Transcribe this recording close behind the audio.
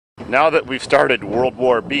Now that we've started World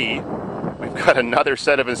War B, we've got another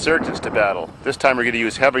set of insurgents to battle. This time we're going to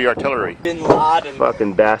use heavy artillery. Bin Laden.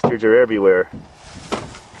 Fucking bastards are everywhere.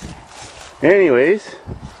 Anyways,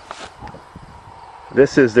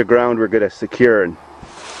 this is the ground we're going to secure.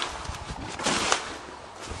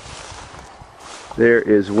 There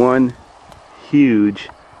is one huge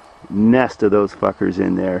nest of those fuckers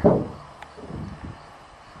in there.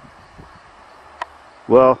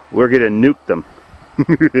 Well, we're going to nuke them.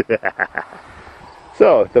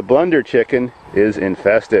 So, the blunder chicken is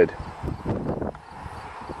infested.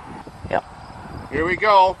 Yep. Here we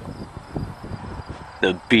go.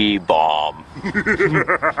 The bee bomb.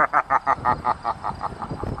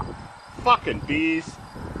 Fucking bees.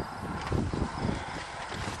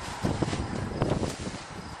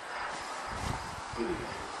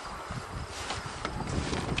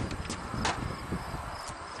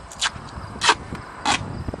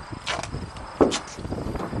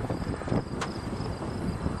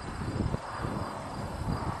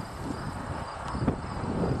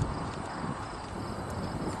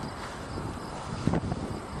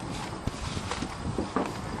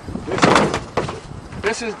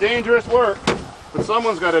 This is dangerous work, but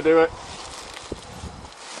someone's got to do it.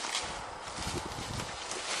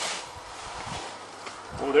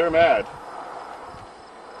 Oh, they're mad.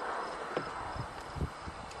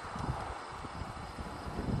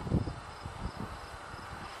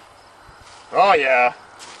 Oh yeah.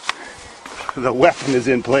 The weapon is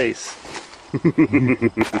in place.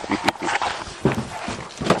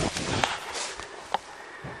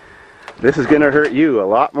 This is going to hurt you a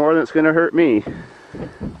lot more than it's going to hurt me.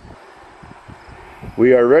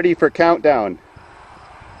 We are ready for countdown.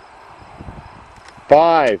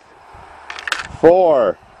 5,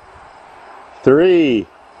 4, 3,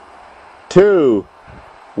 2,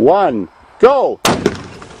 1, go!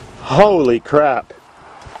 Holy crap.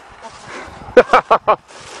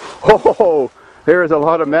 Oh, there's a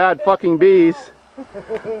lot of mad fucking bees.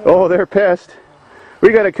 Oh, they're pissed. We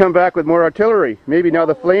got to come back with more artillery. Maybe now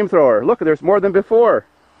the flamethrower. Look, there's more than before.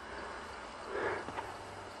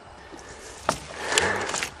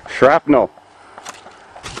 Shrapnel.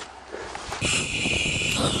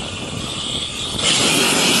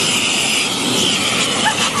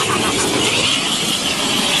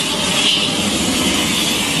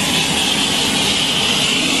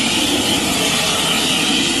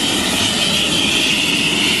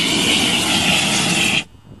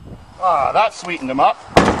 Ah, that sweetened them up.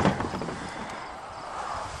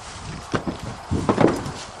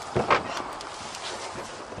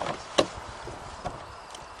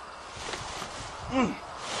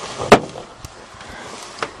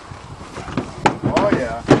 Oh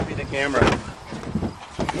yeah, be the camera.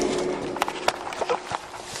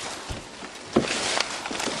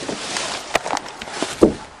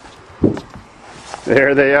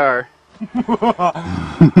 There they are.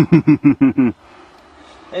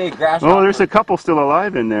 Hey, grasshopper. Oh, there's a couple still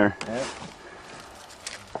alive in there. Yep.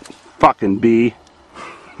 Fucking bee.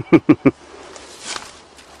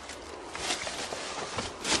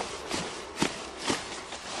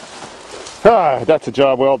 Ah, that's a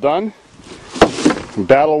job well done.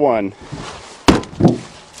 Battle won.